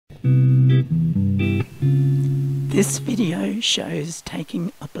This video shows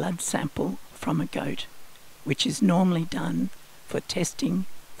taking a blood sample from a goat, which is normally done for testing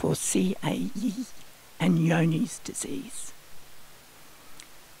for CAE and Johne's disease.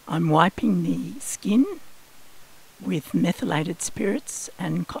 I'm wiping the skin with methylated spirits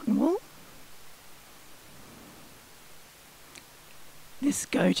and cotton wool. This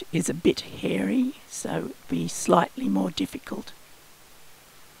goat is a bit hairy, so it would be slightly more difficult.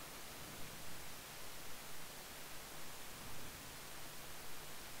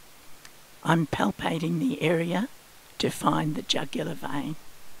 I'm palpating the area to find the jugular vein.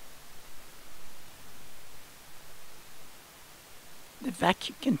 The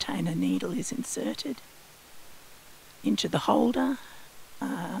vacuum container needle is inserted into the holder.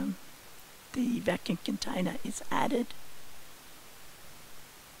 The vacuum container is added.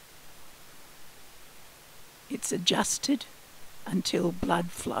 It's adjusted until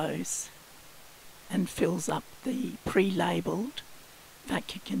blood flows and fills up the pre-labelled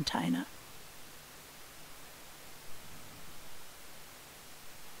vacuum container.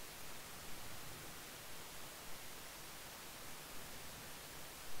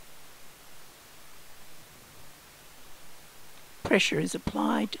 Pressure is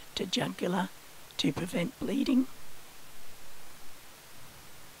applied to jugular to prevent bleeding.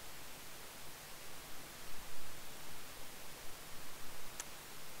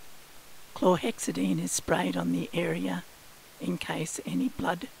 Chlorhexidine is sprayed on the area in case any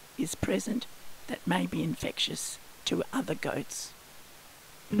blood is present that may be infectious to other goats.